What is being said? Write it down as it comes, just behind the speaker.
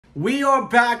We are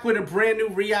back with a brand new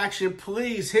reaction.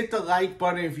 Please hit the like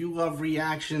button if you love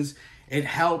reactions. It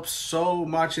helps so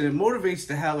much and it motivates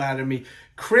the hell out of me.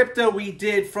 Crypta we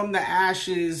did From the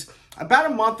Ashes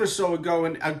about a month or so ago,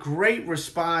 and a great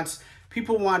response.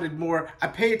 People wanted more. I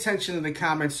pay attention to the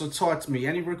comments, so talk to me.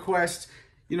 Any requests,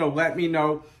 let me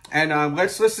know. And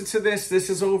let's listen to this. This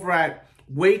is over at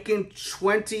Wacken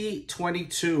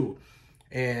 2022.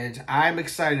 And I'm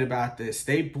excited about this.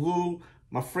 They blew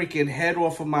my freaking head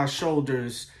off of my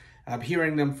shoulders. I'm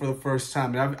hearing them for the first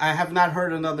time. And I have not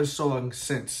heard another song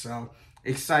since. So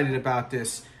excited about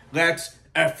this. Let's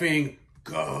effing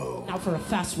go. Now for a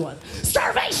fast one.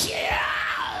 Starvation!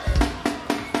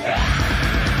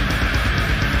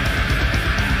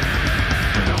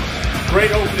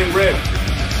 Great opening riff.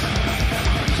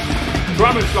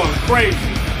 Drumming's going crazy.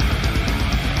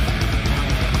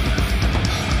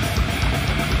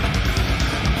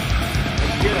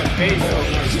 Get a bass over.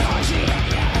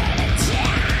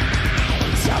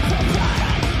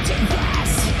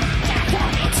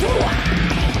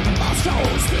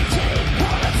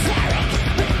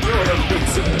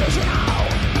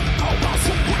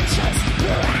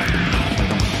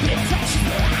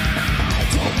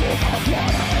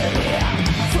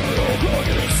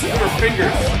 Look at her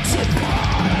fingers.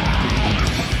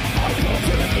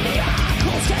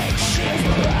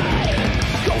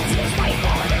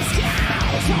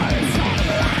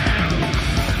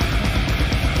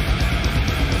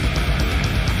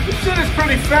 This shit is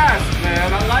pretty fast,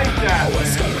 man. I like that, man.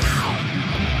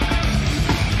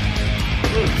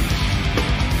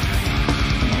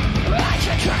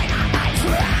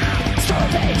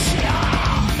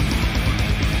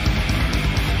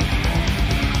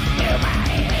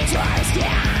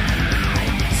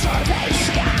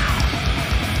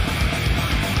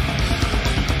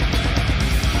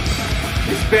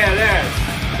 It's badass.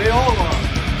 They all are.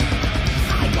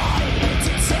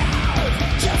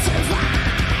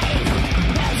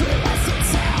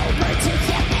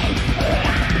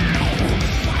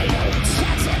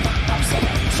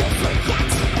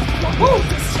 Woo!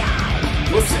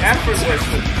 Looks effortless,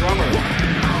 the drummer.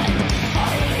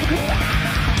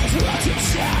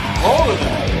 All of them.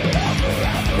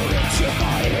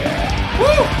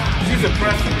 Woo! She's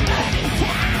impressive.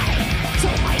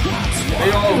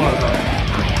 They all are, though.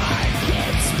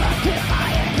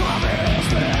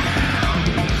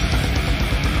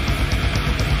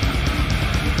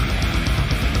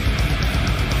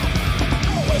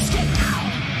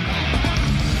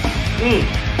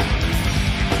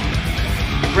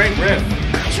 Great riff.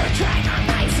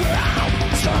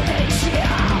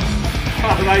 I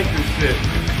like this shit.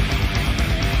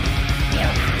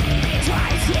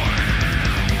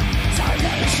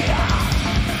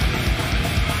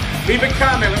 Leave a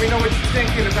comment. Let me know what you're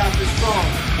thinking about this song.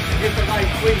 And hit the like,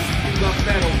 please. If you love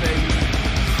metal, baby.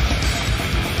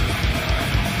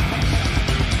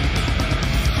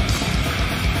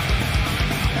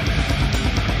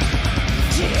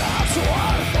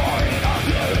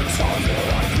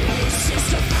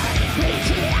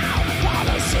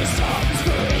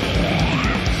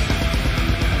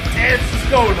 It's just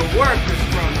going to work, this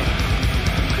drummer.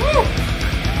 Woo!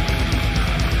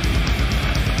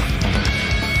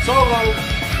 Solo.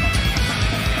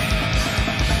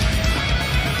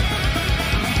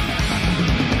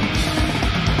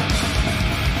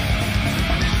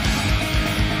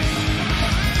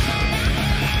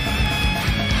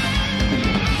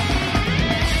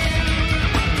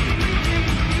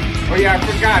 Oh yeah, I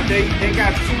forgot. They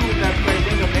got two that play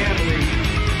Rhythm and Blues.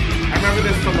 I remember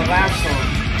this from the last song.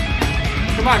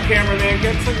 Come on, cameraman,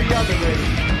 get to the other lady.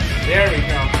 There we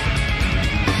go.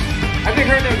 I think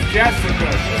her name's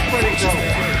Jessica. She's pretty dope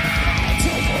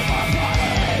too.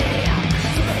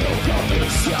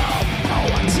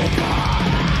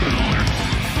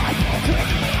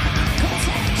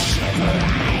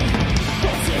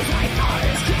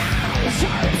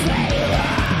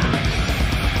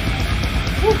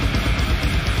 Woo.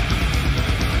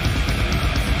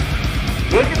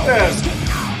 Look at this.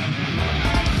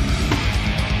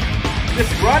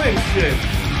 This running shit.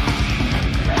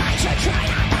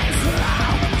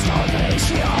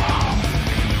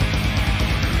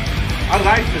 I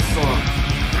like this song.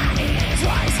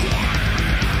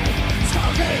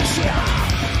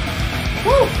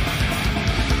 Woo!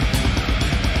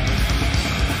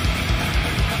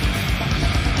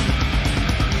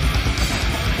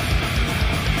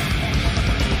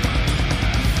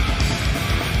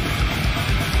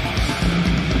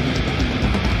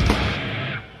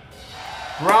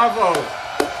 Bravo!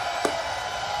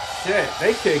 Shit,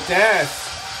 they kicked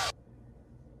ass.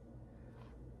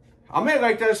 I may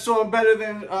like that song better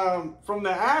than From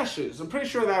the Ashes. I'm pretty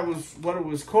sure that was what it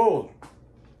was called.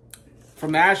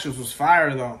 From the Ashes was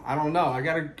fire though. I don't know. I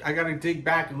gotta dig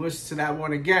back and listen to that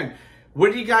one again.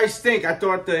 What do you guys think? I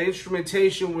thought the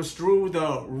instrumentation was through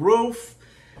the roof.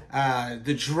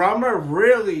 The drummer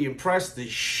really impressed the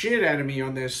shit out of me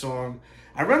on this song.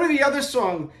 I remember the other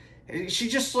song, she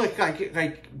just looked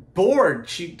like bored.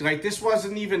 This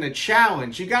wasn't even a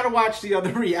challenge. You gotta watch the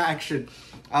other reaction.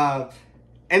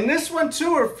 And this one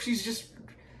too, she's just,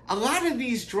 a lot of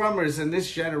these drummers in this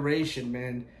generation,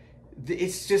 man,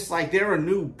 it's just like they're a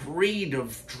new breed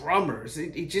of drummers.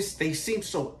 They seem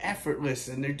so effortless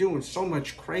and they're doing so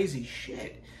much crazy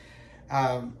shit.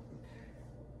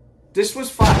 This was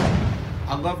fun.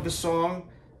 I love the song.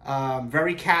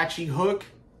 Very catchy hook,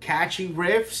 catchy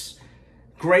riffs,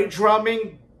 great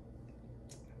drumming.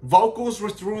 Vocals were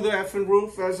through the effing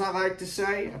roof, as I like to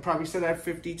say. I probably said that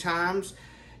 50 times.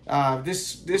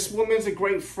 This woman's a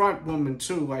great front woman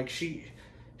too. Like she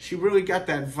really got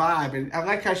that vibe, and I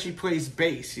like how she plays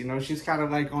bass. You know, she's kind of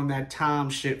like on that Tom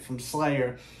shit from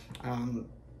Slayer. And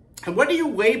what do you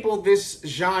label this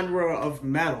genre of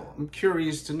metal? I'm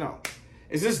curious to know.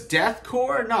 Is this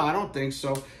deathcore? No, I don't think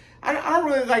so. I don't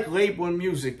really like labeling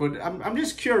music, but I'm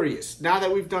just curious now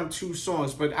that we've done 2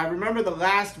 songs. But I remember the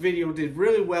last video did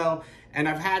really well, and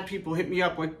I've had people hit me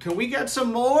up like, can we get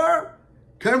some more?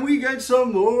 Can we get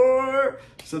some more?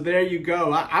 So there you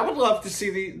go. I would love to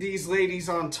see these ladies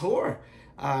on tour.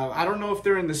 I don't know if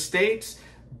they're in the States,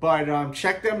 but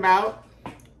check them out.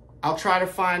 I'll try to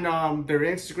find their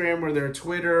Instagram or their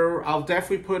Twitter. I'll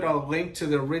definitely put a link to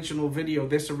the original video,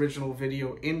 this original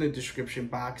video, in the description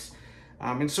box.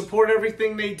 And support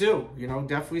everything they do. You know,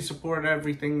 definitely support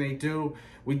everything they do.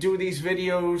 We do these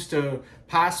videos to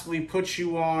possibly put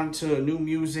you on to new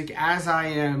music, as I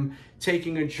am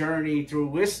taking a journey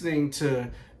through listening to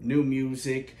new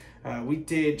music. We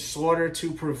did Slaughter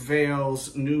to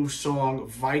Prevail's new song,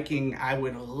 Viking. I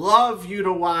would love you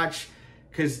to watch,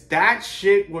 because that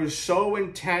shit was so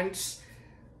intense.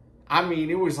 I mean,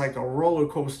 it was like a roller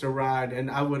coaster ride,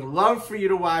 and I would love for you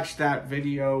to watch that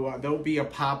video. There'll be a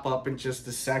pop-up in just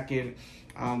a second.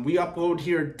 We upload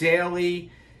here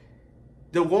daily.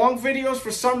 The long videos, for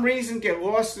some reason, get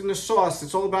lost in the sauce.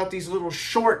 It's all about these little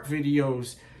short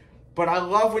videos. But I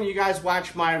love when you guys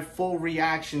watch my full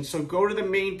reaction. So go to the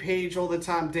main page all the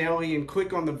time daily and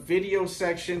click on the video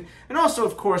section. And also,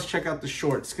 of course, check out the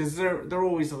shorts, because they're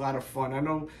always a lot of fun. I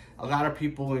know a lot of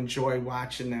people enjoy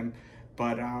watching them.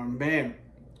 But, man,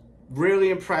 really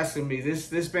impressing me.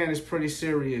 This band is pretty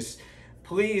serious.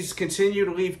 Please continue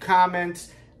to leave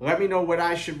comments. Let me know what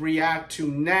I should react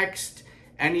to next.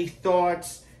 Any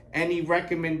thoughts, any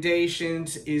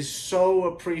recommendations is so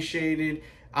appreciated.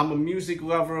 I'm a music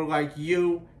lover like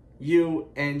you,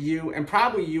 and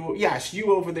probably you. Yes,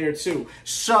 you over there too.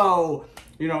 So,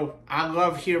 you know, I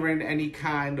love hearing any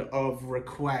kind of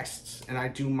requests, and I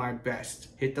do my best.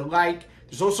 Hit the like.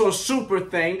 There's also a super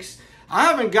thanks. I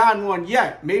haven't gotten one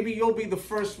yet. Maybe you'll be the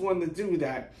first one to do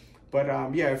that. But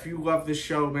yeah, if you love this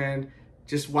show, man,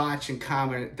 just watch and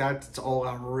comment. That's all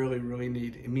I really, really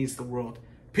need. It means the world.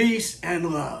 Peace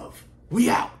and love. We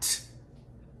out.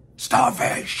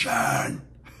 Starvation.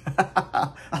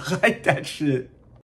 I like that shit.